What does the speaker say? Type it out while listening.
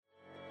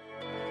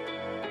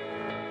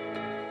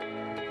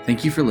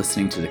Thank you for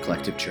listening to the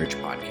Collective Church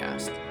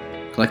podcast.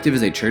 Collective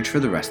is a church for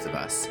the rest of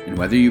us, and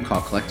whether you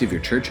call Collective your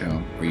church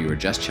home or you are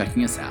just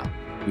checking us out,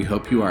 we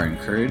hope you are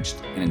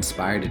encouraged and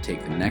inspired to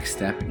take the next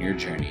step in your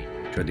journey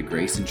toward the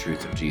grace and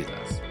truth of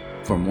Jesus.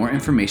 For more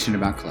information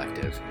about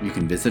Collective, you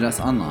can visit us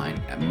online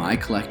at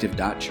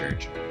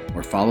mycollective.church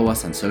or follow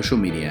us on social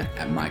media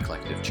at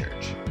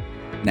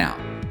mycollectivechurch. Now,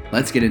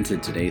 let's get into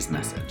today's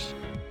message.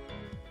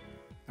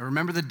 I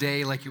remember the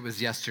day like it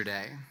was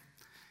yesterday.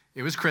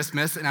 It was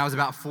Christmas, and I was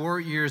about 4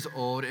 years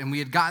old, and we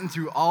had gotten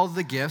through all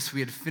the gifts. We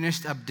had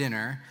finished up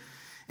dinner,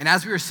 and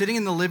as we were sitting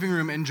in the living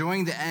room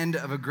enjoying the end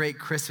of a great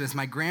Christmas,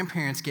 my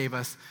grandparents gave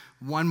us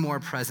one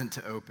more present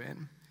to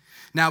open.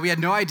 Now, we had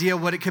no idea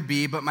what it could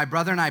be, but my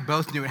brother and I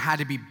both knew it had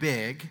to be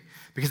big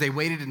because they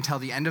waited until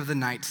the end of the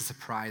night to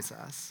surprise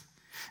us.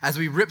 As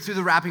we ripped through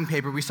the wrapping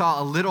paper, we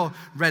saw a little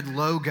red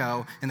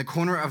logo in the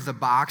corner of the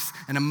box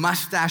and a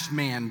mustached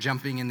man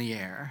jumping in the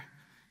air.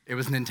 It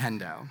was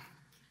Nintendo.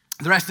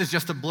 The rest is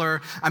just a blur.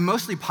 I'm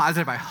mostly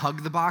positive I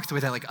hugged the box the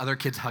way that other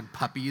kids hug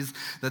puppies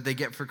that they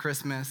get for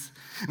Christmas.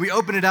 We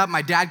opened it up.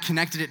 My dad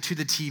connected it to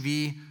the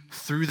TV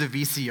through the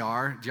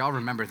VCR. Do y'all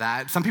remember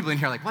that? Some people in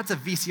here are like, what's a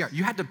VCR?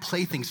 You had to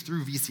play things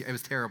through VCR. It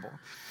was terrible.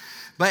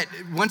 But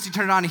once he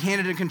turned it on, he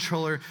handed a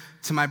controller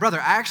to my brother.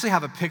 I actually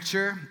have a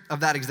picture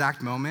of that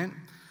exact moment.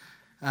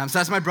 So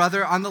that's my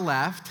brother on the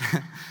left.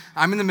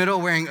 I'm in the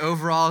middle wearing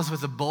overalls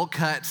with a bowl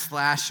cut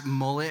 /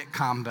 mullet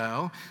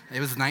combo. It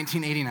was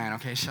 1989,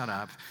 okay, shut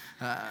up.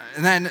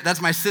 And then that's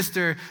my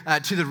sister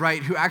to the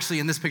right, who actually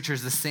in this picture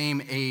is the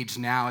same age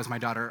now as my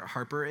daughter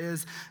Harper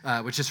is,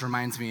 which just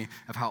reminds me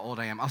of how old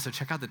I am. Also,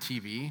 check out the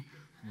TV,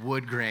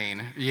 wood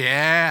grain.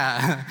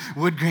 Yeah,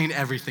 wood grain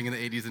everything in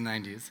the 80s and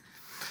 90s.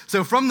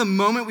 So from the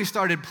moment we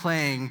started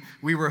playing,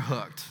 we were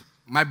hooked.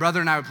 My brother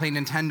and I would play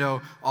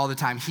Nintendo all the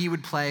time. He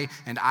would play,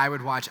 and I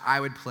would watch.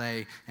 I would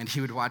play, and he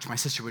would watch. My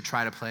sister would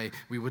try to play.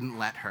 We wouldn't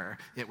let her.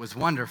 It was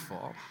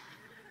wonderful.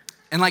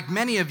 And like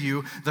many of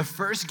you, the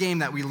first game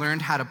that we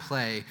learned how to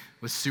play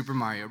was Super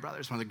Mario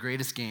Brothers, one of the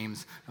greatest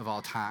games of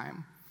all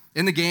time.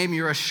 In the game,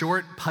 you're a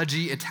short,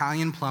 pudgy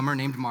Italian plumber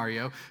named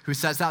Mario who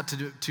sets out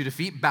to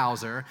defeat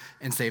Bowser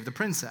and save the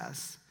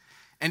princess.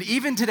 And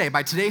even today,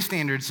 by today's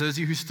standards, those of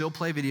you who still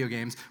play video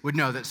games would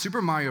know that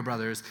Super Mario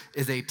Brothers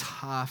is a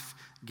tough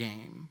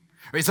game.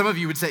 Right? Some of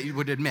you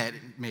would admit,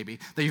 maybe,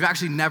 that you've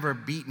actually never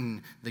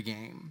beaten the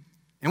game.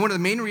 And one of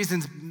the main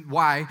reasons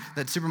why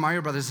that Super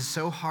Mario Brothers is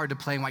so hard to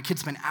play and why kids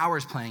spend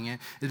hours playing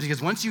it is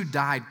because once you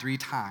died 3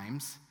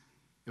 times,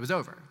 it was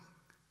over.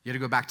 You had to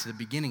go back to the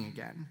beginning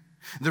again.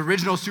 The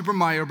original Super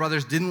Mario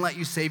Brothers didn't let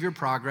you save your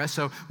progress,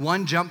 so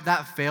one jump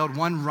that failed,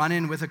 one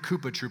run-in with a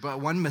Koopa Troopa,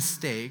 one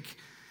mistake,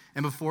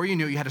 and before you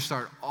knew it, you had to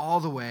start all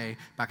the way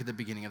back at the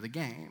beginning of the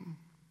game,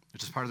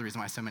 which is part of the reason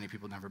why so many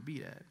people never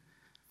beat it.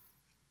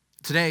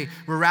 Today,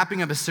 we're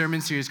wrapping up a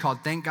sermon series called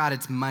Thank God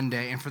It's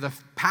Monday, and for the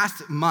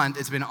past month,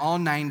 it's been all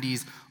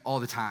 90s all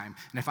the time.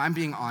 And if I'm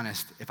being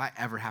honest, if I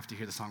ever have to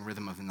hear the song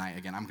Rhythm of the Night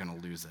again, I'm gonna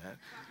lose it.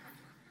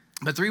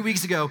 But 3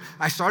 weeks ago,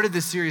 I started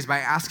this series by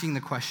asking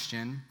the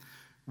question,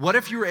 what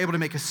if you were able to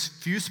make a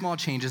few small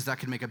changes that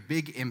could make a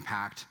big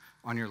impact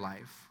on your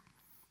life?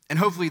 And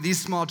hopefully these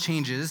small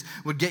changes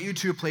would get you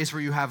to a place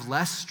where you have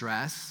less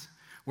stress,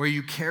 where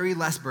you carry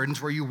less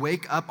burdens, where you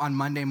wake up on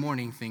Monday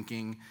morning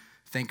thinking,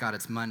 thank God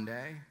it's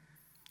Monday.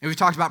 And we've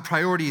talked about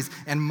priorities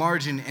and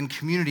margin and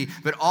community,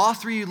 but all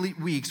 3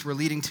 weeks we're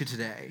leading to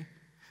today.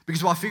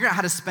 Because while figuring out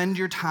how to spend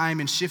your time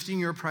and shifting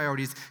your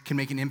priorities can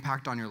make an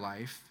impact on your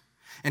life,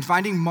 and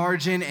finding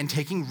margin and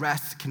taking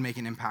rest can make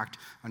an impact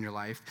on your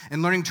life,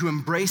 and learning to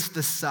embrace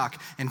the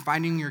suck and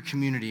finding your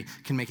community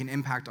can make an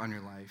impact on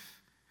your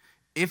life.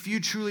 If you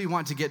truly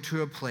want to get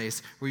to a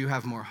place where you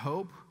have more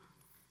hope,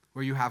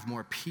 where you have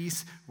more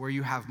peace, where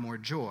you have more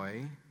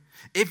joy,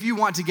 if you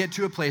want to get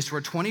to a place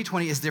where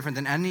 2020 is different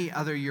than any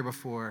other year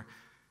before,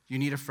 you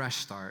need a fresh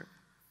start.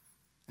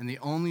 And the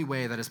only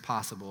way that is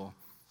possible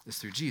is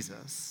through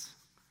Jesus.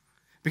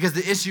 Because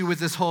the issue with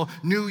this whole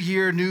new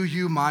year, new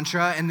you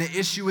mantra, and the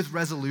issue with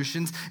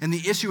resolutions, and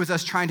the issue with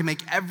us trying to make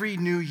every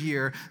new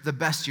year the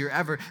best year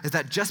ever, is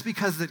that just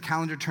because the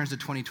calendar turns to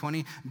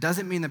 2020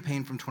 doesn't mean the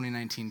pain from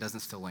 2019 doesn't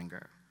still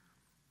linger.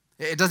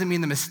 It doesn't mean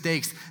the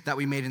mistakes that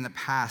we made in the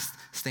past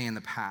stay in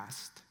the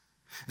past.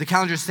 The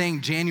calendar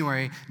saying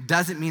January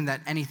doesn't mean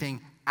that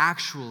anything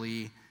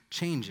actually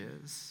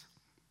changes.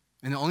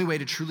 And the only way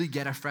to truly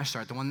get a fresh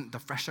start, the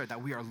fresh start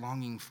that we are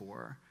longing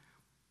for,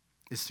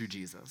 is through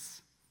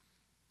Jesus.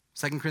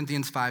 2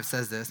 Corinthians 5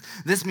 says this.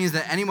 This means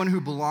that anyone who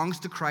belongs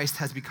to Christ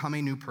has become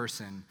a new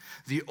person.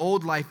 The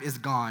old life is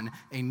gone,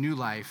 a new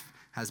life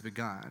has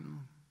begun.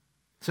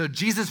 So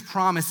Jesus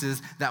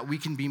promises that we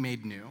can be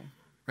made new.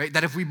 Right?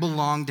 That if we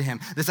belong to him,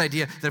 this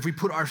idea that if we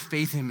put our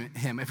faith in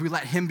him, if we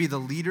let him be the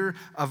leader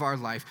of our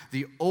life,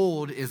 the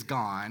old is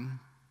gone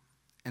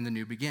and the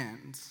new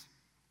begins.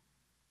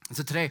 And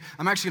so today,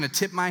 I'm actually gonna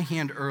tip my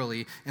hand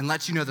early and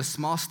let you know the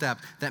small step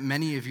that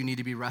many of you need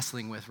to be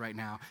wrestling with right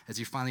now as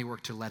you finally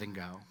work to letting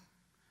go.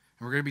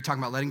 And we're gonna be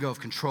talking about letting go of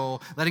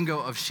control, letting go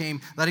of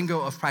shame, letting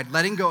go of pride,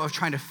 letting go of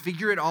trying to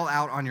figure it all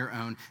out on your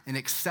own, and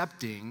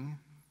accepting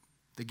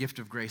the gift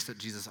of grace that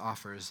Jesus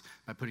offers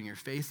by putting your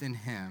faith in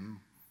him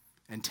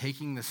and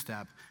taking the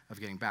step of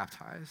getting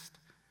baptized.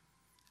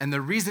 And the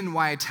reason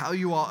why I tell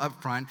you all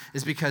up front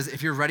is because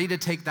if you're ready to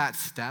take that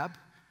step,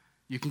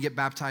 you can get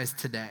baptized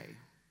today.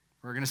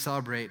 We're going to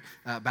celebrate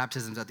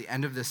baptisms at the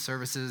end of this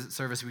service.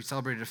 We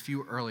celebrated a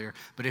few earlier.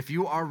 But if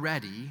you are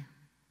ready,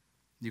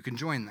 you can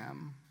join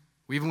them.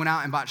 We even went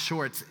out and bought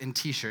shorts and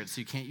t-shirts,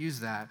 so you can't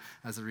use that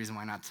as a reason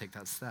why not to take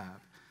that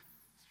step.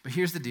 But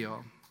here's the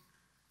deal.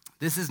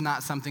 This is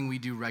not something we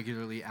do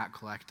regularly at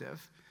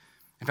Collective.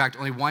 In fact,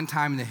 only one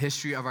time in the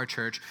history of our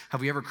church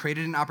have we ever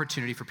created an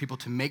opportunity for people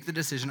to make the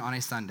decision on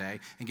a Sunday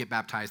and get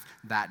baptized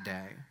that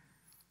day.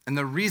 And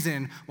the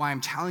reason why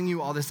I'm telling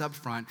you all this up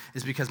front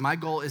is because my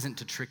goal isn't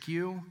to trick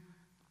you,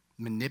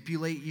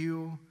 manipulate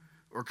you,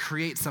 or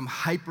create some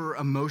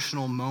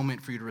hyper-emotional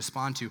moment for you to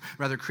respond to.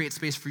 Rather, create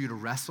space for you to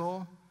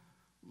wrestle,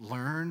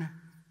 learn,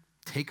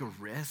 take a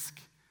risk,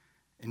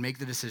 and make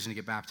the decision to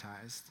get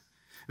baptized.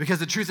 Because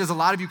the truth is, a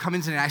lot of you come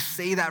in today, and I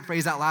say that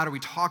phrase out loud, or we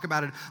talk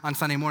about it on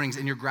Sunday mornings,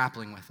 and you're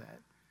grappling with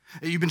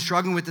it. You've been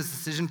struggling with this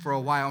decision for a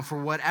while, and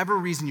for whatever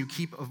reason, you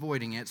keep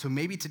avoiding it. So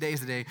maybe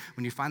today's the day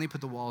when you finally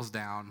put the walls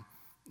down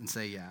and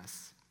say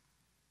yes.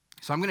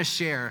 So I'm going to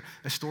share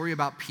a story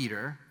about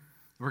Peter.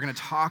 We're going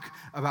to talk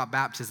about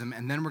baptism,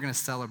 and then we're going to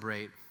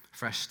celebrate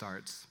fresh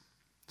starts.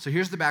 So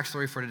here's the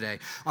backstory for today.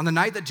 On the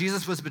night that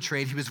Jesus was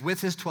betrayed, he was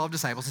with his 12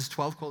 disciples, his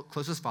 12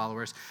 closest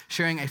followers,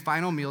 sharing a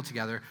final meal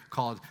together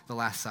called the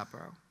Last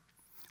Supper.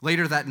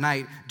 Later that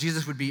night,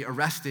 Jesus would be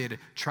arrested,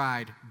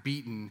 tried,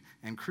 beaten,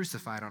 and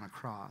crucified on a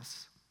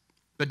cross.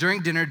 But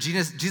during dinner,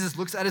 Jesus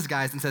looks at his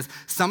guys and says,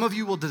 "Some of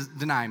you will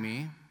deny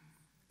me,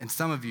 and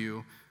some of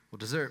you will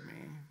desert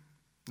me."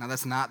 Now,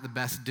 that's not the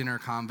best dinner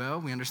combo,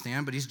 we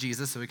understand, but he's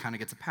Jesus, so he kind of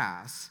gets a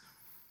pass.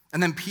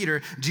 And then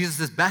Peter,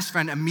 Jesus' best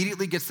friend,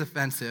 immediately gets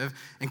defensive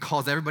and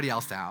calls everybody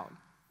else out.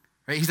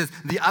 Right? He says,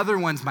 "The other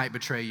ones might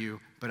betray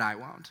you, but I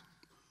won't."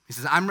 He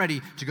says, "I'm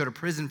ready to go to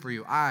prison for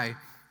you. I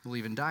will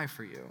even die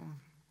for you."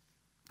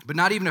 But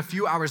not even a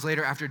few hours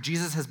later, after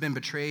Jesus has been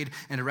betrayed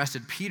and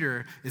arrested,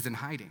 Peter is in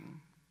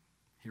hiding.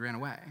 He ran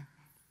away.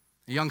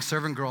 A young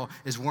servant girl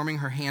is warming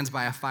her hands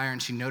by a fire,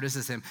 and she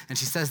notices him, and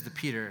she says to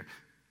Peter,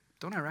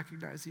 "Don't I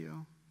recognize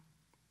you?"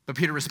 But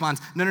Peter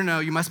responds, No,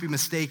 you must be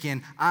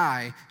mistaken.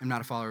 I am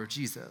not a follower of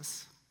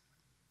Jesus."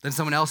 Then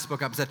someone else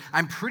spoke up and said,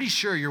 "I'm pretty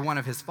sure you're one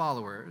of his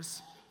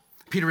followers."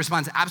 Peter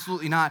responds,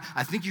 "Absolutely not.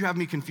 I think you have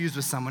me confused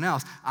with someone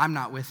else. I'm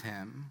not with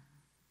him."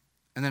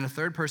 And then a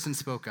third person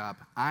spoke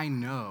up, "I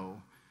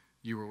know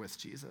you were with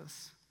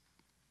Jesus."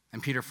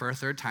 And Peter, for a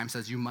third time,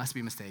 says, "You must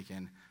be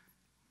mistaken.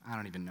 I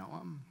don't even know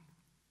him."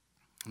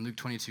 And Luke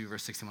 22,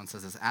 verse 61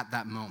 says this, "At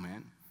that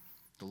moment,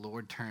 the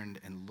Lord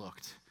turned and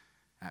looked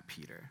at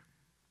Peter."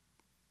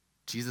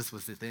 Jesus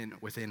was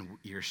within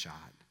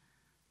earshot.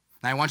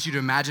 Now, I want you to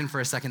imagine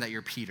for a second that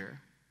you're Peter,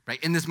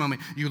 right? In this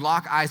moment, you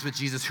lock eyes with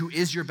Jesus, who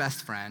is your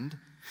best friend,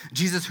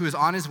 Jesus, who is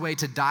on his way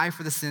to die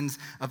for the sins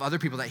of other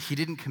people that he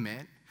didn't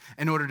commit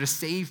in order to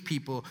save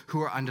people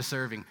who are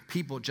undeserving,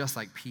 people just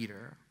like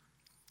Peter.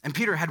 And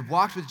Peter had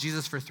walked with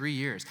Jesus for 3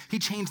 years. He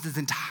changed his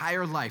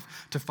entire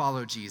life to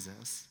follow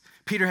Jesus.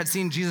 Peter had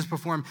seen Jesus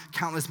perform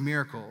countless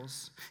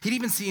miracles. He'd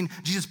even seen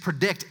Jesus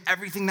predict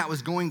everything that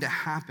was going to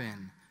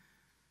happen.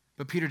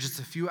 But Peter, just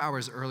a few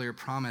hours earlier,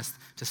 promised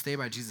to stay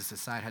by Jesus'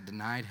 side, had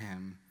denied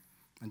him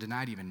and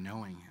denied even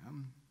knowing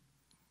him.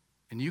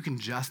 And you can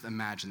just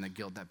imagine the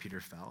guilt that Peter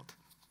felt.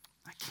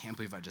 I can't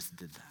believe I just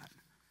did that.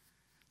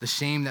 The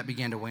shame that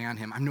began to weigh on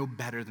him. I'm no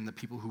better than the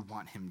people who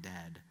want him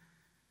dead.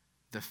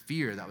 The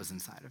fear that was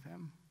inside of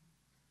him.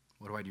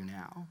 What do I do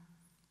now?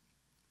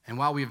 And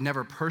while we've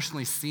never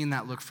personally seen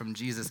that look from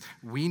Jesus,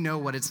 we know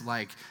what it's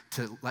like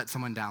to let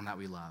someone down that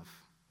we love.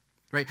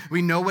 Right?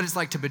 We know what it's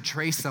like to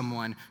betray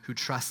someone who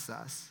trusts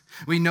us.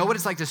 We know what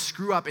it's like to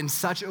screw up in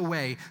such a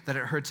way that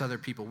it hurts other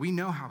people. We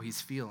know how he's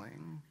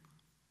feeling.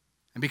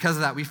 And because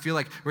of that, we feel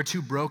like we're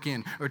too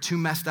broken or too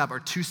messed up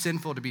or too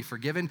sinful to be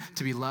forgiven,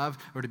 to be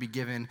loved, or to be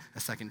given a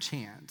second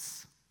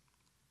chance.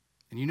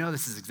 And you know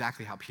this is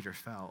exactly how Peter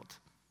felt.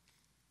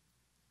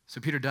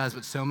 So Peter does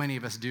what so many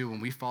of us do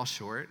when we fall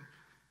short.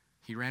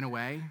 He ran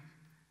away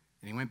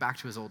and he went back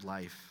to his old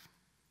life.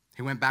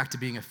 He went back to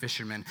being a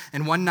fisherman.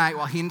 And one night,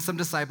 while he and some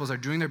disciples are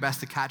doing their best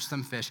to catch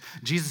some fish,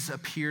 Jesus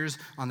appears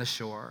on the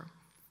shore.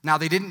 Now,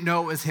 they didn't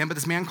know it was him, but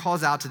this man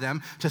calls out to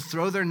them to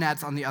throw their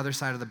nets on the other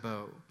side of the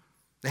boat.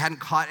 They hadn't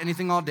caught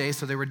anything all day,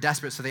 so they were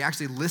desperate. So they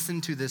actually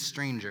listened to this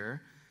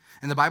stranger.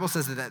 And the Bible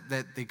says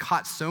that they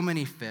caught so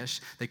many fish,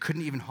 they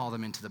couldn't even haul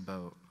them into the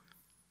boat.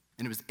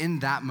 And it was in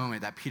that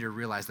moment that Peter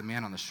realized the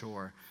man on the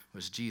shore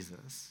was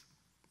Jesus.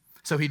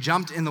 So he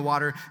jumped in the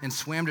water and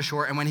swam to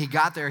shore, and when he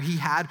got there, he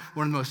had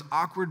one of the most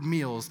awkward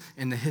meals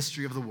in the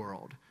history of the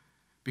world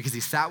because he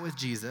sat with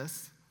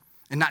Jesus,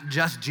 and not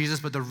just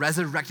Jesus, but the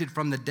resurrected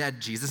from the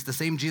dead Jesus, the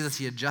same Jesus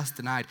he had just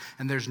denied,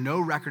 and there's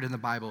no record in the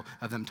Bible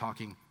of them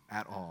talking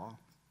at all.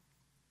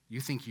 You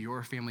think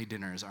your family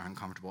dinners are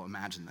uncomfortable?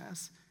 Imagine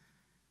this.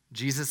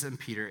 Jesus and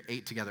Peter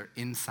ate together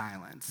in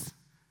silence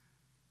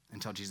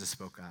until Jesus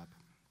spoke up.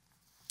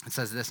 It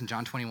says this in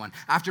John 21.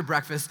 After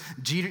breakfast,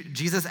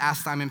 Jesus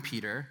asked Simon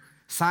Peter,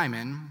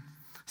 Simon,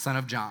 son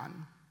of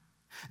John.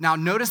 Now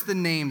notice the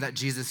name that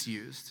Jesus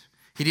used.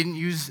 He didn't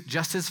use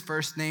just his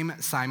first name,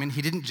 Simon.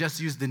 He didn't just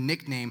use the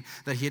nickname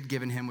that he had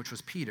given him, which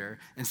was Peter.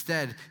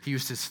 Instead, he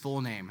used his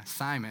full name,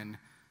 Simon,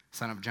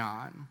 son of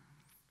John.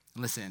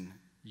 Listen,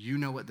 you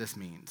know what this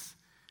means.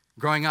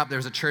 Growing up, there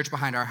was a church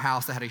behind our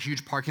house that had a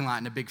huge parking lot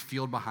and a big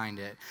field behind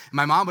it. And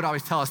my mom would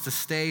always tell us to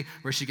stay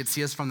where she could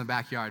see us from the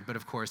backyard, but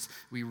of course,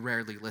 we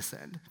rarely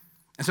listened.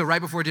 And so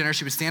right before dinner,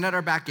 she would stand at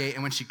our back gate,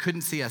 and when she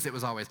couldn't see us, it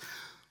was always,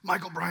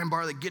 Michael Brian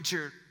Barley, get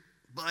your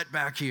butt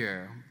back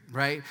here,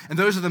 right? And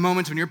those are the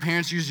moments when your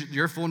parents use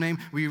your full name,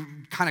 we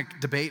kind of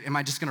debate, am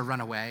I just gonna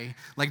run away?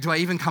 Like, do I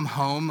even come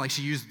home? Like,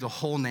 she used the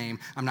whole name,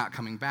 I'm not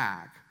coming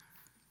back.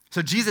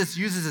 So Jesus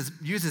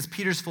uses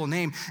Peter's full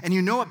name, and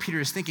you know what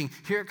Peter is thinking.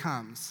 Here it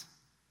comes.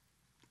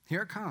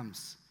 Here it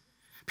comes.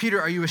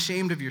 Peter, are you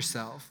ashamed of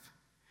yourself?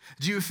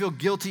 Do you feel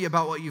guilty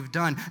about what you've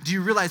done? Do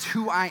you realize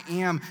who I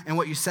am and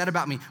what you said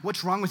about me?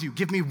 What's wrong with you?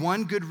 Give me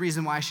one good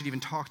reason why I should even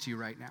talk to you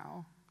right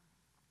now.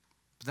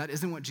 But that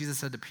isn't what Jesus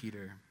said to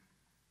Peter.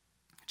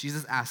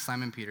 Jesus asked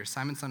Simon Peter,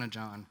 Simon, son of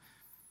John,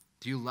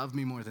 do you love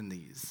me more than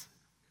these?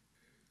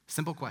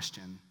 Simple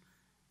question.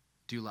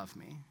 Do you love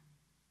me?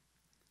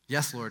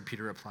 Yes, Lord,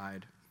 Peter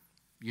replied.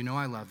 You know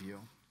I love you.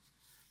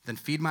 Then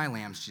feed my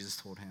lambs, Jesus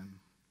told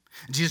him.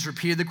 And Jesus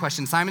repeated the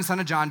question, Simon,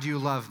 son of John, do you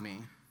love me?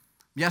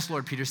 Yes,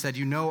 Lord, Peter said,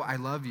 you know I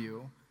love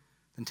you.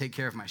 Then take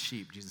care of my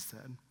sheep, Jesus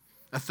said.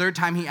 A third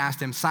time he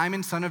asked him,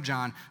 Simon, son of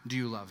John, do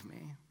you love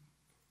me?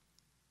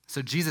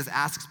 So Jesus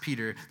asks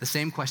Peter the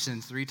same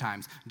question 3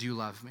 times, do you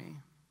love me?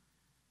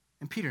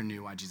 And Peter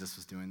knew why Jesus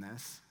was doing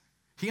this.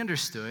 He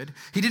understood.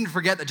 He didn't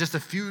forget that just a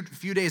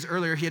few days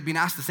earlier, he had been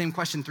asked the same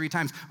question 3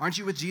 times, aren't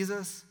you with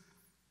Jesus?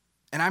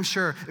 And I'm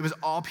sure it was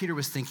all Peter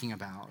was thinking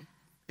about.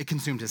 It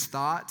consumed his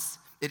thoughts.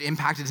 It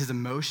impacted his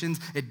emotions.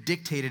 It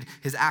dictated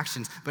his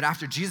actions. But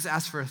after Jesus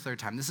asked for a 3rd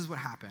time, this is what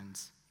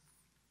happens.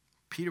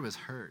 Peter was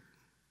hurt.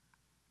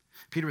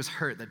 Peter was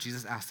hurt that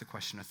Jesus asked the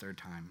question a 3rd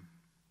time.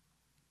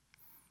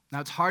 Now,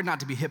 it's hard not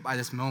to be hit by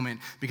this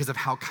moment because of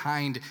how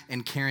kind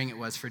and caring it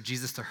was for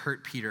Jesus to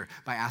hurt Peter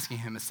by asking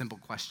him a simple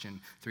question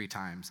 3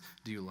 times.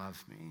 Do you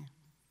love me?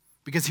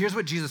 Because here's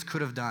what Jesus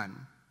could have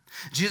done.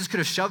 Jesus could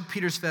have shoved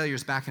Peter's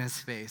failures back in his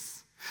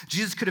face.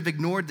 Jesus could have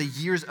ignored the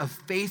years of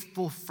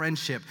faithful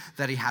friendship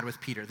that he had with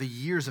Peter, the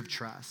years of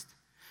trust.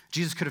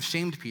 Jesus could have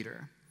shamed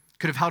Peter,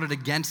 could have held it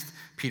against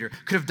Peter,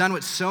 could have done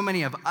what so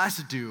many of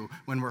us do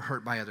when we're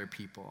hurt by other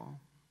people.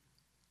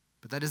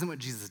 But that isn't what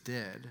Jesus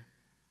did.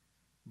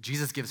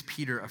 Jesus gives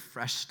Peter a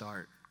fresh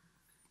start,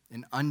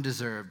 an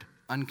undeserved,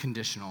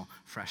 unconditional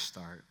fresh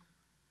start.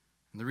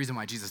 And the reason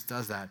why Jesus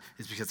does that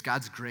is because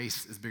God's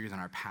grace is bigger than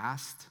our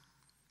past,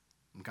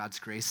 and God's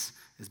grace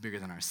is bigger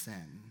than our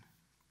sin.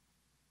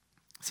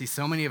 See,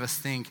 so many of us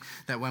think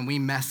that when we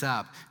mess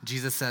up,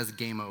 Jesus says,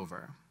 game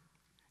over.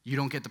 You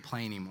don't get to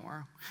play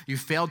anymore. You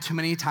failed too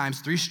many times,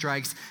 3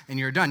 strikes, and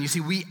you're done. You see,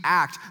 we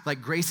act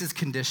like grace is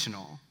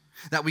conditional,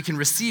 that we can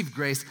receive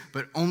grace,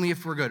 but only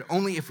if we're good,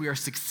 only if we are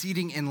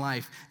succeeding in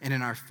life and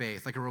in our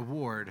faith, like a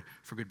reward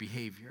for good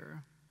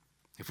behavior.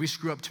 If we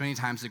screw up too many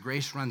times, the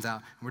grace runs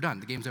out, and we're done.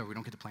 The game's over. We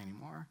don't get to play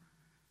anymore.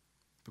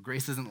 But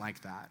grace isn't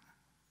like that.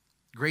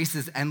 Grace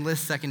is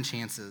endless second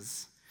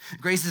chances.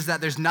 Grace is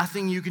that there's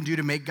nothing you can do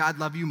to make God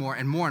love you more,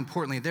 and more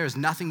importantly, there's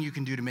nothing you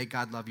can do to make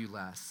God love you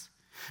less.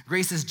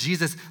 Grace is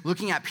Jesus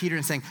looking at Peter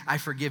and saying, I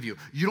forgive you.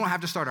 You don't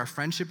have to start our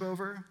friendship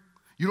over.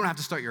 You don't have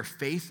to start your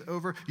faith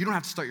over. You don't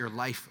have to start your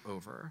life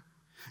over.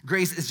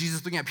 Grace is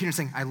Jesus looking at Peter and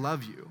saying, I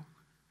love you.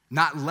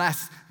 Not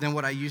less than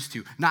what I used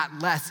to. Not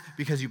less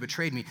because you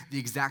betrayed me. The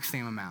exact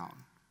same amount.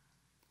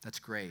 That's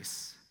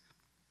grace.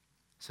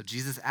 So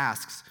Jesus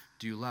asks,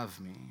 do you love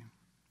me?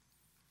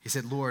 He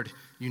said, Lord,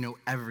 you know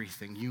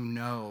everything. You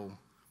know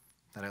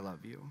that I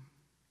love you.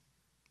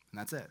 And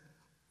that's it.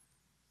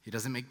 He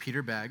doesn't make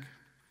Peter beg.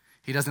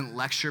 He doesn't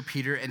lecture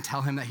Peter and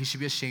tell him that he should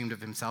be ashamed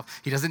of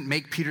himself. He doesn't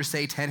make Peter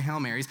say 10 Hail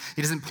Marys.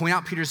 He doesn't point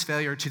out Peter's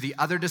failure to the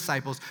other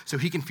disciples so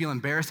he can feel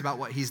embarrassed about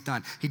what he's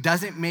done. He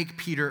doesn't make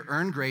Peter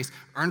earn grace,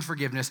 earn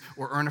forgiveness,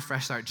 or earn a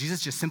fresh start.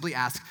 Jesus just simply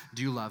asks,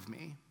 do you love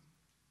me?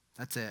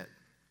 That's it.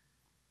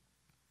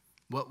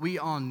 What we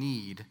all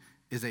need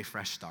is a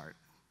fresh start.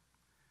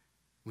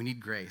 We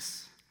need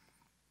grace.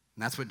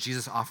 And that's what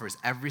Jesus offers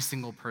every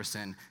single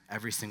person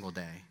every single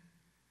day.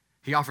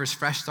 He offers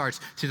fresh starts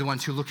to the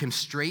ones who look him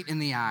straight in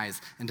the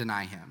eyes and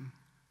deny him.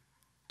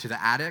 To the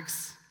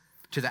addicts,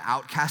 to the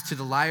outcasts, to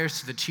the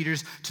liars, to the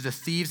cheaters, to the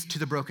thieves, to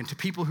the broken, to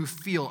people who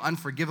feel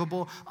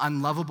unforgivable,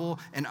 unlovable,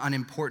 and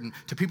unimportant,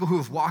 to people who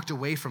have walked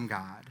away from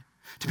God,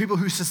 to people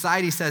who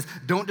society says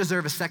don't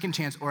deserve a second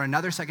chance or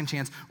another second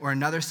chance or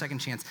another second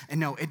chance. And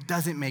no, it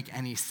doesn't make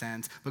any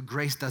sense, but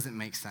grace doesn't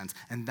make sense.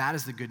 And that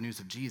is the good news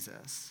of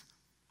Jesus.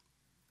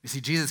 You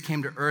see, Jesus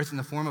came to earth in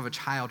the form of a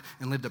child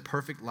and lived a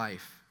perfect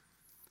life.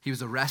 He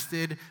was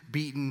arrested,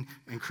 beaten,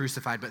 and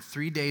crucified, but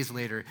 3 days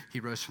later, he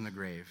rose from the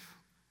grave.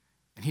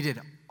 And he did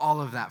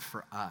all of that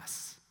for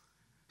us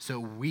so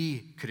we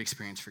could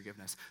experience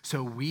forgiveness,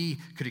 so we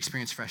could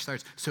experience fresh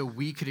starts, so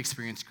we could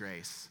experience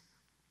grace.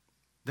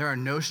 There are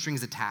no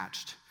strings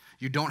attached.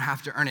 You don't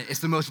have to earn it. It's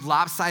the most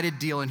lopsided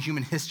deal in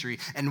human history,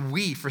 and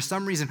we, for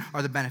some reason,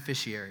 are the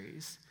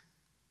beneficiaries.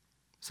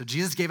 So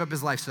Jesus gave up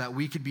his life so that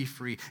we could be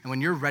free. And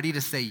when you're ready to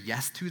say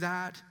yes to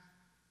that,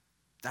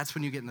 that's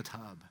when you get in the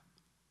tub.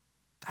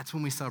 That's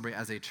when we celebrate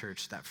as a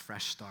church that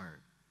fresh start.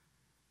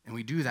 And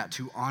we do that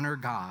to honor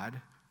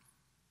God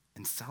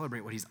and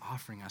celebrate what he's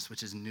offering us,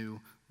 which is new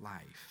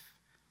life.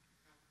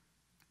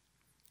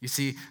 You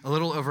see, a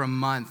little over a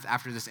month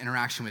after this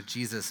interaction with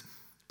Jesus,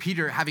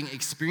 Peter, having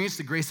experienced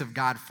the grace of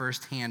God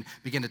firsthand,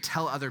 began to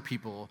tell other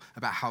people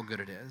about how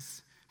good it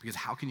is. Because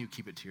how can you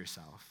keep it to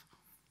yourself?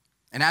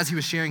 And as he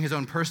was sharing his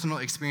own personal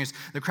experience,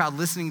 the crowd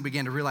listening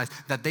began to realize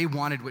that they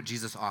wanted what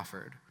Jesus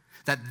offered,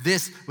 that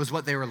this was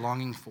what they were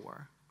longing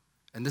for.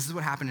 And this is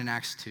what happened in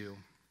Acts 2.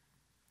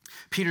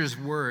 Peter's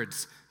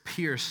words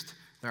pierced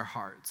their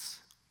hearts.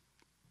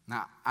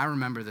 Now, I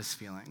remember this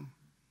feeling.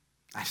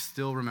 I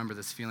still remember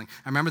this feeling.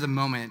 I remember the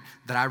moment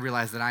that I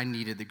realized that I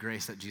needed the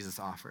grace that Jesus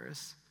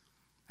offers.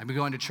 I've been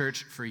going to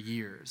church for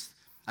years.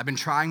 I've been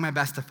trying my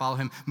best to follow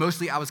him.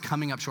 Mostly I was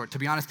coming up short. To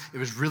be honest, it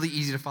was really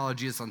easy to follow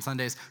Jesus on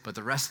Sundays, but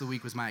the rest of the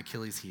week was my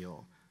Achilles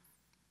heel.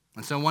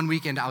 And so one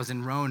weekend I was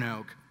in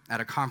Roanoke at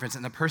a conference,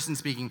 and the person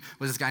speaking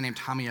was this guy named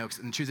Tommy Oakes.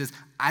 And the truth is,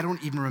 I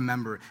don't even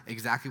remember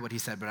exactly what he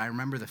said, but I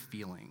remember the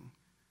feeling.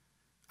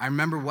 I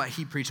remember what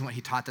he preached and what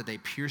he taught that they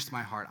pierced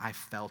my heart. I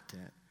felt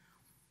it.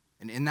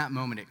 And in that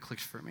moment, it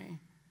clicked for me.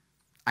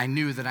 I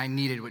knew that I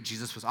needed what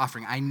Jesus was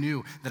offering. I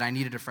knew that I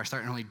needed a fresh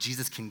start, and only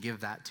Jesus can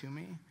give that to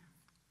me.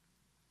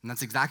 And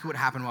that's exactly what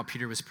happened while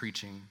Peter was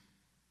preaching.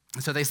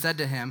 And so they said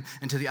to him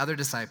and to the other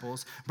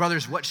disciples,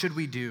 "Brothers, what should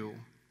we do?"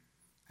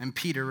 And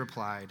Peter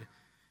replied,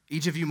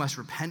 "Each of you must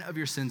repent of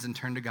your sins and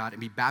turn to God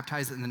and be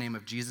baptized in the name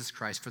of Jesus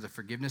Christ for the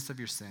forgiveness of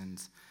your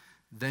sins.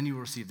 Then you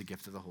will receive the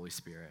gift of the Holy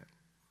Spirit."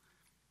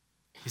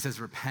 He says,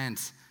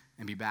 repent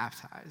and be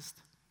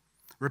baptized.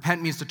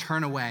 Repent means to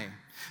turn away.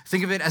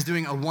 Think of it as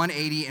doing a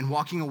 180 and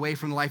walking away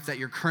from the life that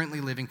you're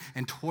currently living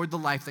and toward the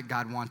life that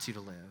God wants you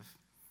to live.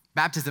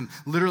 Baptism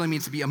literally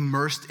means to be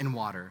immersed in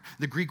water.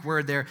 The Greek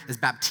word there is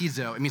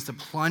baptizo. It means to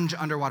plunge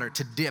underwater,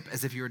 to dip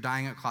as if you were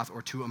dyeing a cloth,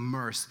 or to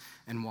immerse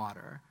in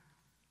water.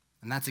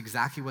 And that's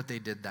exactly what they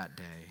did that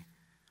day.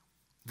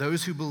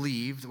 Those who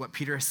believed what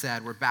Peter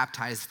said were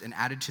baptized and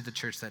added to the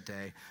church that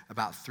day,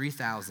 about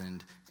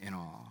 3,000 in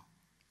all.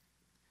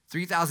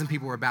 3,000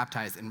 people were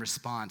baptized in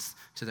response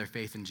to their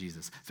faith in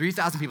Jesus.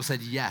 3,000 people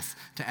said yes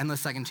to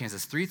endless second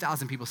chances.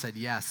 3,000 people said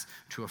yes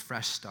to a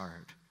fresh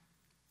start.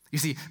 You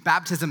see,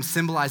 baptism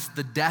symbolizes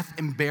the death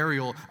and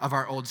burial of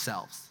our old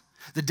selves,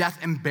 the death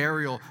and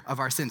burial of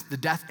our sins, the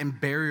death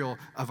and burial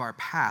of our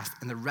past,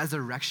 and the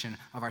resurrection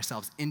of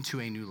ourselves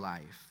into a new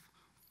life.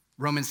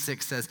 Romans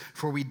 6 says,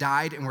 "For we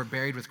died and were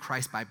buried with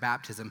Christ by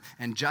baptism,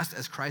 and just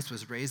as Christ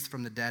was raised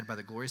from the dead by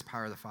the glorious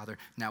power of the Father,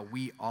 now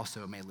we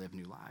also may live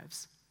new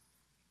lives."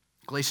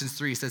 Galatians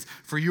 3 says,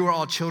 "For you are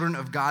all children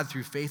of God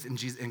through faith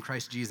in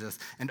Christ Jesus,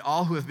 and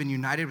all who have been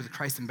united with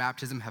Christ in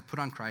baptism have put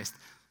on Christ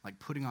like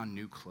putting on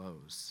new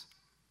clothes."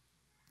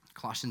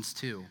 Colossians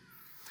 2,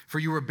 "For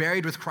you were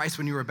buried with Christ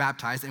when you were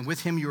baptized, and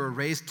with him you were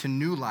raised to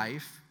new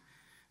life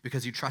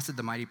because you trusted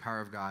the mighty power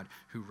of God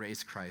who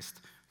raised Christ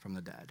from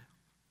the dead."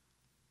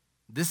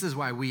 This is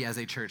why we as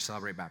a church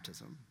celebrate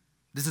baptism.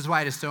 This is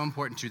why it is so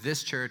important to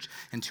this church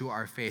and to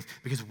our faith,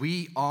 because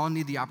we all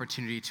need the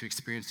opportunity to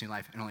experience new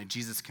life, and only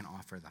Jesus can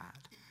offer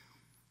that.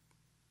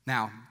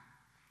 Now,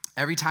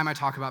 every time I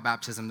talk about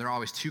baptism, there are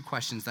always two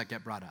questions that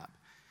get brought up.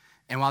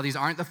 And while these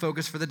aren't the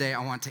focus for the day, I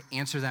want to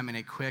answer them in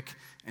a quick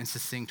and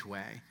succinct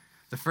way.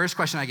 The first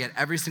question I get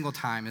every single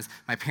time is,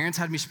 my parents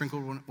had me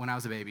sprinkled when I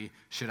was a baby,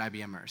 should I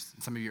be immersed?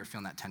 And some of you are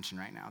feeling that tension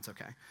right now, it's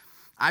okay.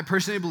 I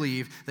personally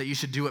believe that you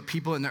should do what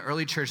people in the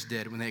early church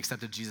did when they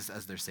accepted Jesus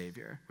as their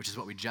Savior, which is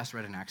what we just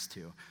read in Acts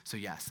 2. So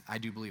yes, I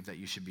do believe that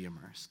you should be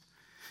immersed.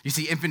 You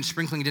see, infant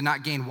sprinkling did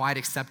not gain wide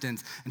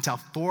acceptance until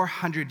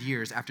 400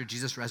 years after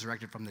Jesus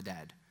resurrected from the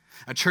dead.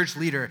 A church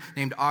leader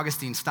named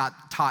Augustine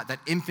taught that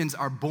infants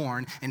are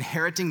born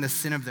inheriting the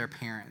sin of their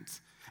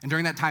parents. And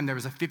during that time, there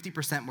was a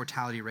 50%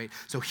 mortality rate.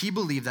 So he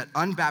believed that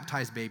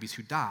unbaptized babies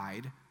who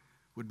died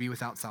would be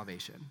without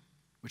salvation,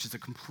 which is a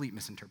complete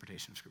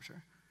misinterpretation of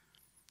Scripture.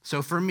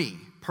 So for me,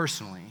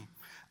 personally,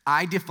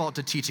 I default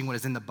to teaching what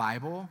is in the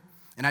Bible,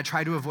 and I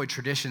try to avoid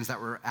traditions that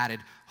were added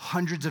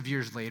hundreds of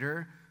years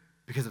later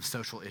because of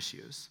social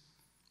issues.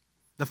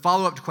 The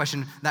follow-up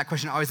question, that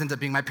question always ends up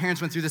being, my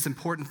parents went through this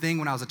important thing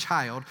when I was a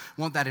child,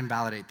 won't that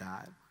invalidate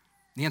that?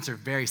 The answer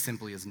very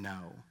simply is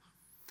no.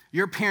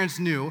 Your parents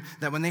knew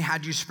that when they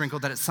had you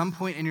sprinkled, that at some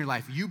point in your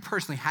life, you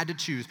personally had to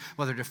choose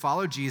whether to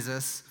follow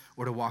Jesus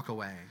or to walk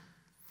away.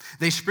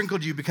 They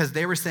sprinkled you because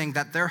they were saying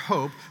that their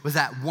hope was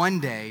that one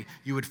day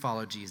you would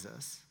follow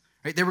Jesus.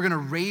 Right? They were going to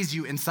raise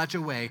you in such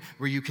a way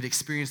where you could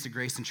experience the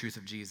grace and truth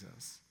of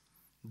Jesus.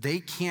 They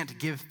can't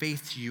give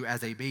faith to you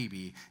as a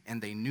baby,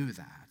 and they knew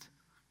that.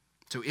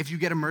 So if you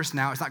get immersed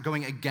now, it's not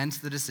going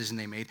against the decision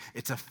they made,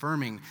 it's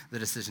affirming the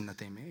decision that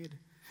they made.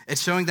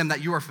 It's showing them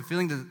that you are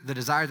fulfilling the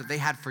desire that they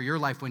had for your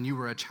life when you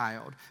were a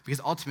child, because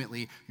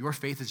ultimately, your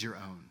faith is your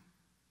own.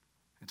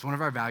 It's one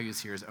of our values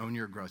here is own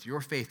your growth.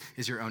 Your faith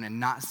is your own and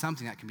not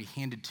something that can be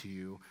handed to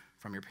you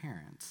from your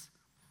parents.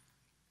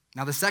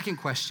 Now, the second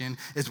question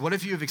is, what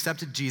if you have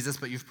accepted Jesus,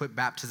 but you've put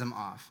baptism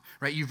off,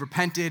 right? You've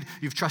repented,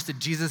 you've trusted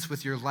Jesus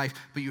with your life,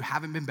 but you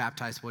haven't been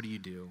baptized. What do you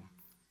do?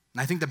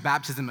 And I think the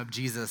baptism of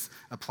Jesus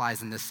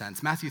applies in this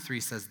sense. Matthew 3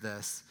 says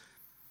this,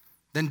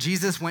 "Then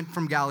Jesus went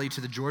from Galilee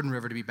to the Jordan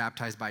River to be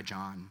baptized by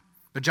John.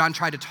 But John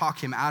tried to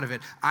talk him out of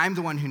it. 'I'm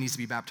the one who needs to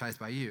be baptized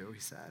by you,' he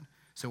said.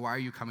 'So why are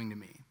you coming to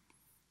me?'"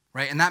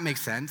 Right? And that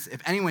makes sense.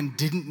 If anyone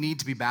didn't need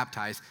to be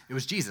baptized, it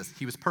was Jesus.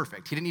 He was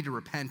perfect. He didn't need to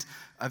repent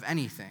of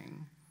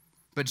anything.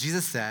 But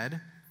Jesus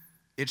said,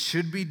 "It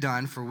should be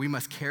done, for we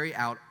must carry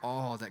out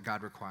all that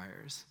God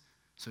requires."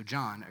 So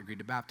John agreed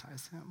to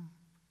baptize him.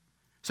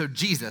 So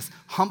Jesus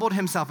humbled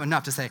himself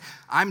enough to say,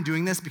 "I'm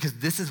doing this because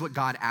this is what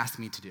God asked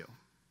me to do.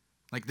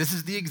 Like, this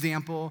is the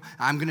example.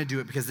 I'm going to do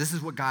it because this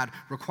is what God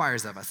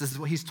requires of us. This is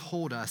what he's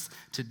told us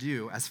to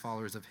do as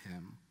followers of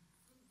him."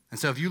 And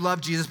so if you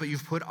love Jesus, but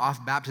you've put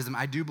off baptism,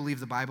 I do believe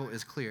the Bible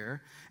is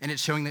clear, and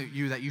it's showing that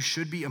you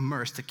should be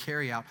immersed to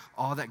carry out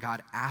all that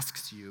God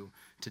asks you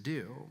to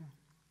do.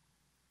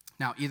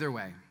 Now, either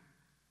way,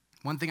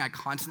 one thing I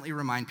constantly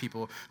remind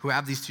people who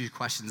have these two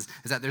questions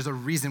is that there's a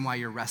reason why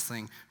you're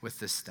wrestling with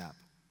this step.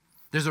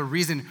 There's a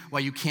reason why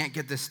you can't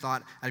get this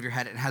thought out of your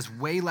head. It has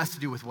way less to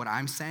do with what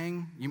I'm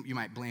saying. You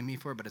might blame me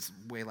for it, but it's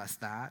way less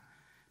that.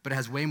 But it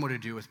has way more to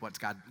do with what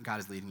God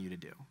is leading you to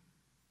do.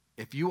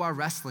 If you are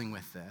wrestling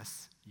with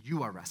this,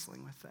 you are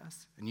wrestling with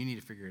this, and you need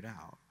to figure it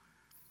out.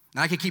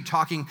 Now, I could keep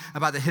talking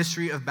about the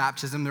history of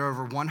baptism. There are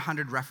over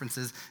 100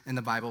 references in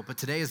the Bible, but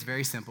today is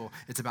very simple.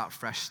 It's about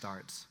fresh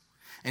starts.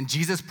 And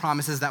Jesus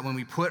promises that when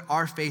we put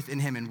our faith in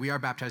him and we are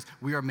baptized,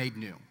 we are made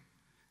new.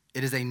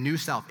 It is a new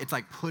self. It's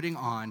like putting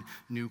on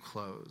new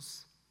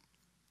clothes.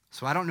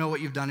 So I don't know what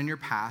you've done in your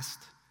past.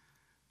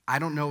 I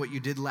don't know what you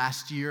did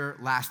last year,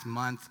 last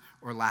month,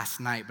 or last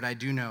night, but I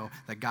do know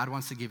that God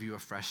wants to give you a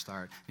fresh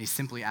start. And he's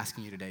simply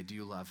asking you today, do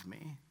you love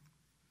me?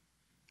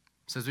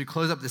 So as we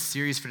close up this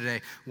series for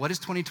today, what is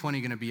 2020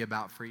 going to be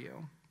about for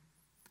you?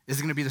 Is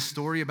it going to be the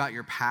story about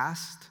your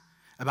past,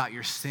 about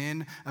your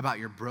sin, about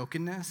your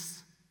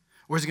brokenness?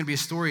 Or is it going to be a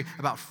story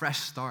about fresh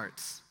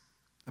starts,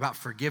 about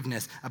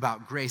forgiveness,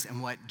 about grace,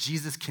 and what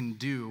Jesus can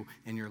do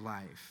in your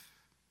life?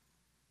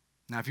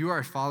 Now, if you are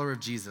a follower of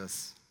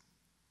Jesus,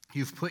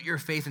 you've put your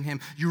faith in him,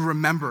 you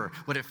remember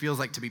what it feels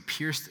like to be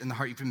pierced in the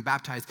heart, you've been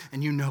baptized,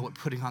 and you know what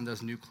putting on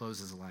those new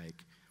clothes is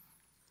like.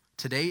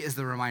 Today is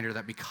the reminder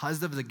that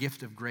because of the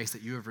gift of grace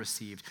that you have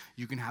received,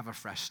 you can have a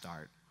fresh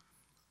start,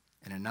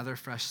 and another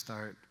fresh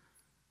start,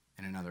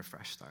 and another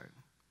fresh start.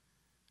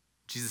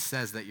 Jesus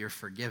says that you're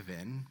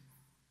forgiven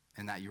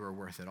and that you are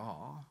worth it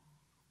all.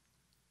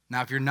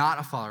 Now, if you're not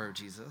a follower of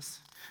Jesus,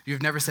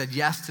 you've never said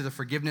yes to the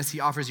forgiveness he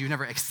offers, you've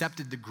never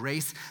accepted the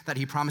grace that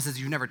he promises,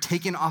 you've never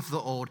taken off the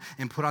old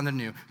and put on the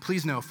new,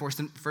 please know, first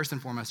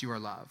and foremost, you are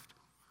loved.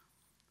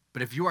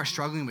 But if you are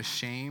struggling with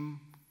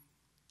shame,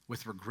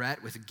 with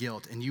regret, with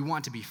guilt, and you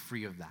want to be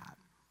free of that,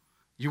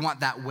 you want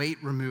that weight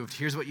removed,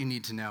 here's what you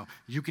need to know.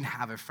 You can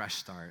have a fresh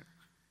start.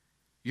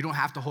 You don't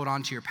have to hold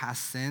on to your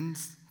past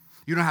sins.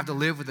 You don't have to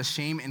live with the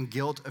shame and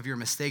guilt of your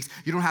mistakes.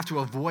 You don't have to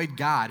avoid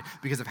God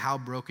because of how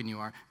broken you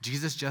are.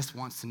 Jesus just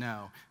wants to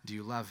know, do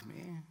you love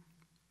me?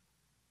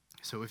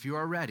 So if you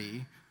are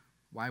ready,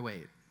 why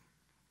wait?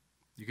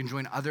 You can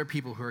join other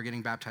people who are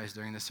getting baptized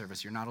during this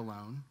service. You're not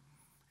alone.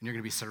 And you're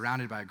going to be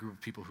surrounded by a group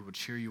of people who will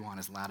cheer you on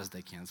as loud as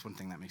they can. It's one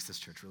thing that makes this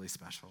church really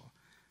special.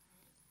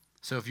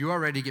 So if you are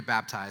ready to get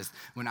baptized,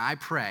 when I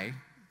pray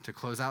to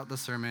close out the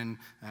sermon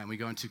and we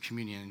go into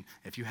communion,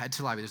 if you head to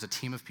the lobby, there's a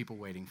team of people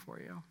waiting for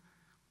you.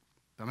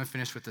 I'm going to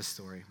finish with this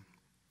story.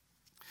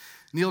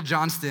 Neil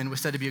Johnston was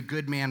said to be a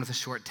good man with a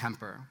short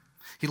temper.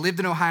 He lived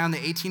in Ohio in the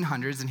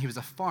 1800s, and he was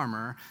a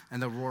farmer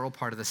in the rural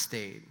part of the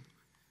state.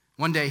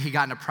 One day, he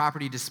got in a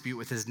property dispute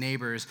with his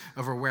neighbors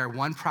over where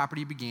one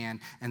property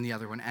began and the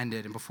other one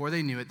ended. And before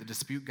they knew it, the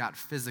dispute got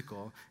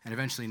physical, and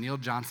eventually Neil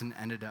Johnston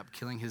ended up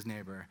killing his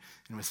neighbor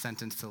and was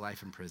sentenced to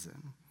life in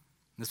prison.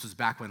 This was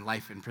back when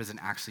life in prison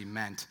actually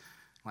meant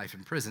life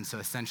in prison, so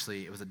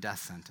essentially it was a death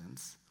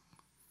sentence.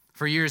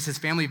 For years, his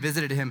family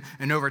visited him,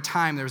 and over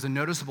time, there was a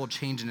noticeable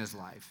change in his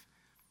life.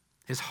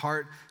 His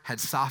heart had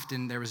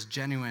softened. There was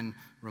genuine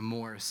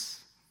remorse.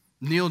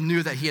 Neil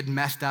knew that he had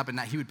messed up and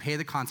that he would pay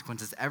the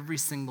consequences every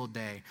single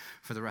day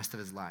for the rest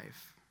of his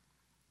life.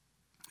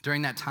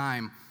 During that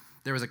time,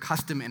 there was a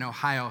custom in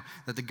Ohio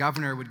that the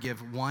governor would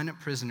give one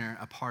prisoner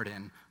a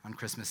pardon on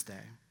Christmas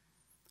Day.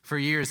 For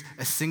years,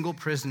 a single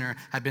prisoner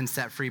had been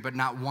set free, but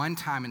not one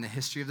time in the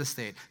history of the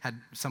state had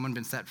someone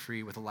been set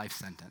free with a life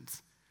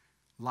sentence.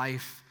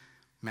 Life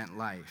meant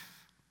life.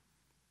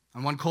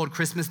 On one cold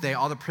Christmas day,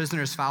 all the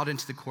prisoners filed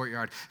into the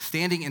courtyard.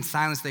 Standing in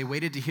silence, they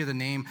waited to hear the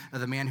name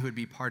of the man who would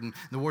be pardoned.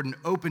 The warden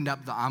opened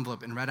up the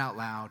envelope and read out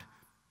loud,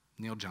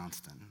 Neil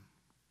Johnston.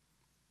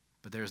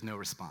 But there was no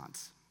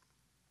response.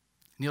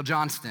 Neil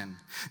Johnston,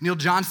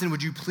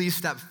 would you please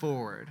step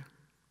forward?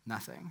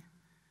 Nothing.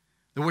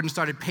 The warden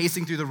started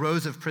pacing through the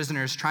rows of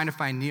prisoners trying to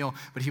find Neil,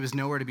 but he was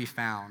nowhere to be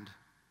found.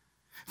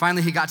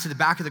 Finally, he got to the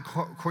back of the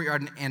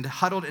courtyard and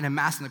huddled in a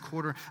mass in the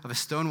corner of a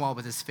stone wall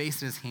with his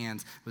face in his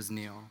hands was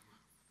Neil.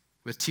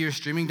 With tears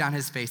streaming down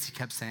his face, he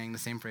kept saying the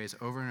same phrase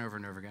over and over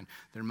and over again,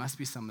 "There must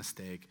be some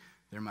mistake.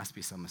 There must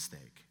be some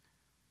mistake."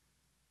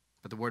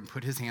 But the warden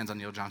put his hands on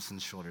Neil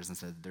Johnston's shoulders and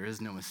said, "There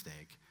is no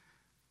mistake.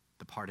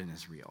 The pardon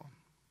is real.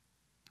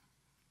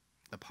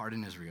 The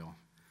pardon is real."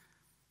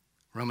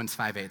 Romans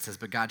 5:8 says,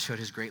 "But God showed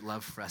his great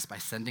love for us by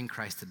sending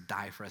Christ to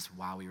die for us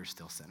while we were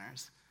still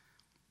sinners."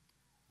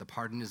 The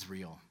pardon is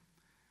real.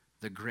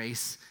 The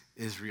grace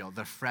is real.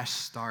 The fresh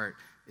start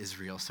is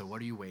real. So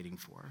what are you waiting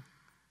for?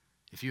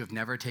 If you have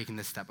never taken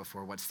this step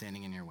before, what's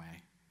standing in your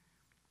way?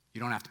 You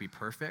don't have to be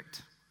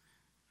perfect.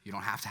 You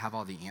don't have to have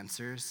all the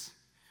answers.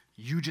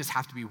 You just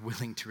have to be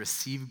willing to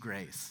receive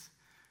grace,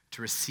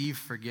 to receive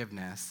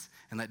forgiveness,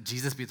 and let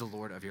Jesus be the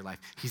Lord of your life.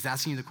 He's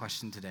asking you the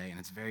question today, and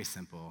it's very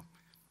simple.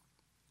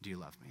 Do you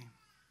love me?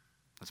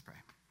 Let's pray.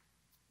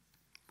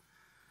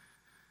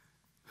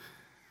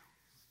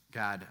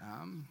 God,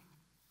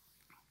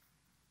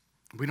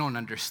 we don't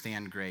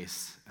understand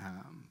grace,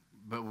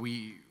 but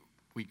we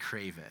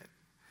crave it.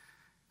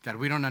 God,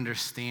 we don't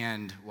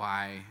understand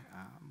why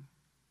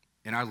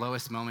in our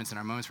lowest moments, in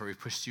our moments where we've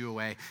pushed you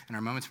away, in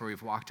our moments where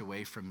we've walked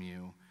away from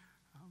you,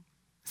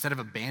 instead of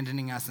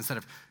abandoning us, instead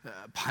of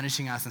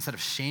punishing us, instead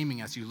of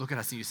shaming us, you look at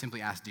us and you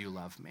simply ask, do you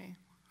love me?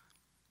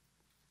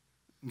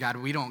 God,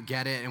 we don't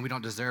get it and we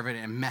don't deserve it,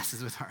 and it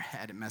messes with our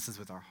head, it messes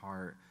with our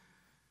heart.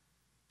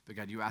 But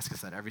God, you ask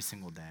us that every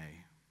single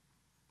day.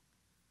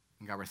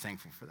 And God, we're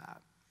thankful for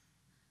that.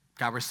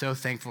 God, we're so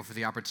thankful for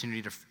the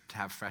opportunity to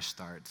have fresh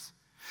starts.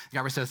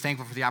 God, we're so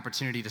thankful for the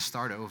opportunity to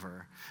start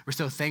over. We're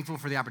so thankful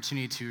for the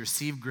opportunity to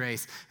receive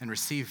grace and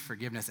receive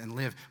forgiveness and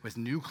live with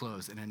new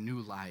clothes and a new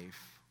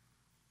life.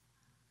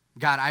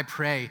 God, I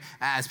pray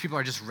as people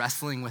are just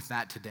wrestling with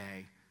that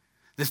today,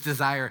 this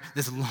desire,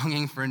 this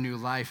longing for a new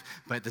life,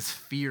 but this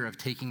fear of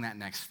taking that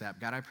next step.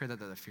 God, I pray that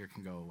the fear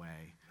can go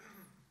away.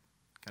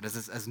 God,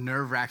 as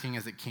nerve-wracking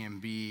as it can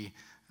be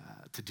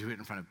to do it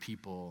in front of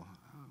people,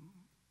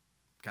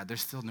 God,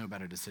 there's still no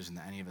better decision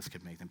that any of us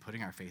could make than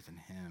putting our faith in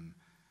him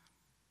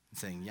and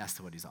saying yes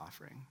to what he's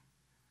offering.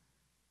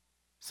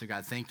 So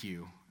God, thank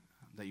you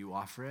that you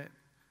offer it.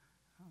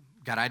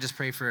 God, I just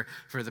pray for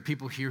the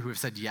people here who have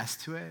said yes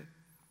to it.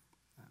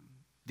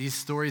 These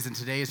stories and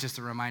today is just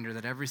a reminder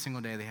that every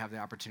single day they have the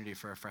opportunity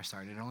for a fresh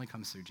start, and it only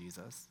comes through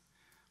Jesus.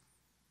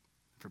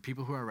 For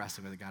people who are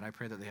wrestling with it, God, I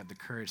pray that they have the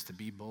courage to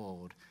be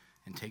bold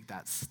and take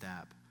that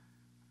step.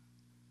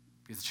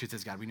 Because the truth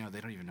is, God, we know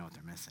they don't even know what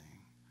they're missing.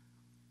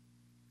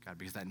 God,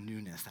 because that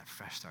newness, that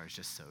fresh start is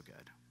just so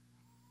good.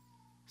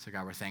 So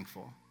God, we're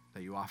thankful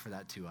that you offer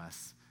that to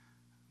us.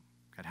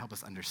 God, help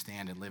us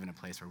understand and live in a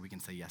place where we can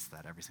say yes to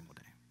that every single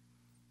day.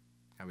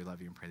 God, we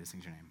love you and pray these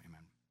things in your name. Amen.